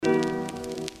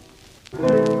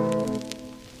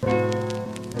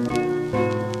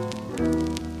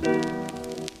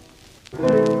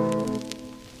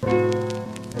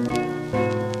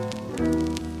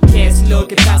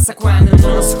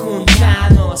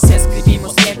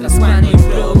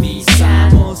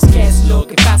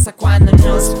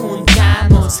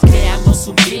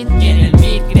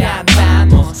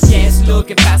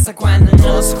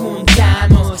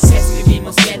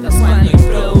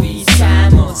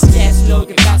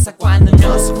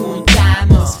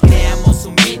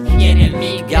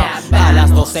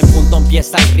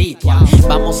ritual.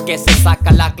 Vamos que se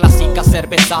saca la clásica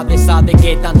cerveza de esa de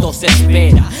que tanto se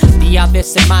espera. Día de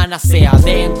semana, sea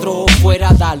dentro o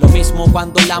fuera, da lo mismo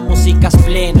cuando la música es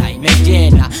plena y me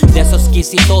llena de su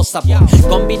exquisito sabor.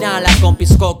 Combinala con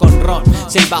pisco con ron,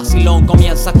 si el vacilón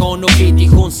comienza con un beat y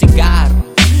un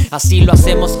cigarro. Así lo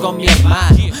hacemos con mi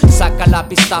hermano. Saca la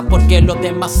pista porque lo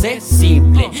demás es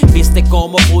simple. ¿Viste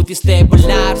cómo pudiste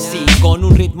volar? Sí, con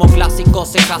un ritmo clásico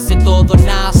se hace todo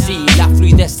nazi. La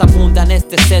fluidez abunda en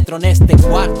este cetro, en este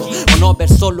cuarto. O no ver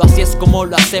solo, así es como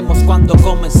lo hacemos cuando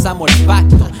comenzamos el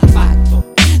pacto.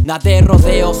 Nada de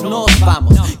rodeos, nos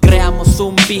vamos. Creamos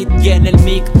un beat y en el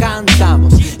mic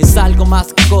cantamos. Es algo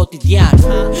más que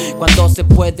cotidiano. Cuando se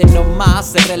puede nomás,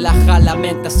 se relaja la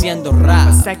mente haciendo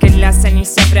rap. Saca la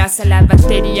ceniza, abraza la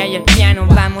batería y el piano.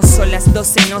 Vamos, son las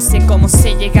 12, no sé cómo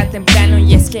se llega temprano.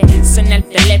 Y es que suena el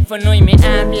teléfono y me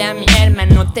habla mi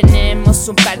hermano. Tenemos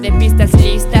un par de pistas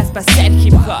listas para hacer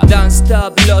hip hop. Don't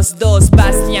stop, los dos,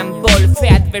 Bastian, Ball,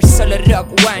 Feat, Versolorock,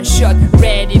 one shot,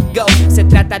 ready go. Se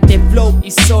trata de flow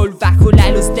y soul, bajo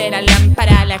la luz de la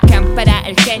lámpara, la cámpara,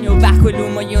 el genio, bajo el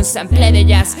humo y un sample de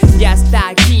jazz. Ya está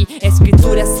aquí,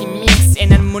 escrituras y mix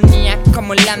en armonía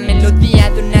como la melodía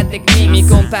de una técnica. Mi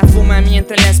compa fuma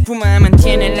mientras la espuma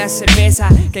mantiene la cerveza,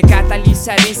 que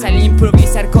cataliza risa al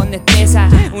improvisar con destreza.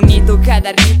 Un hito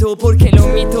cada rito porque lo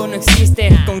mito no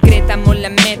existe. Concretamos la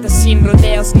meta sin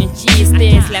rodeos ni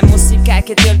chistes. La música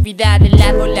que te olvida del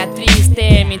lado la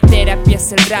triste. Mi terapia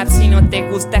es el rap, si no te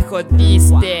gusta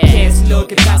jodiste. ¿Qué es lo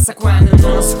que pasa cuando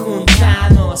nos juntamos?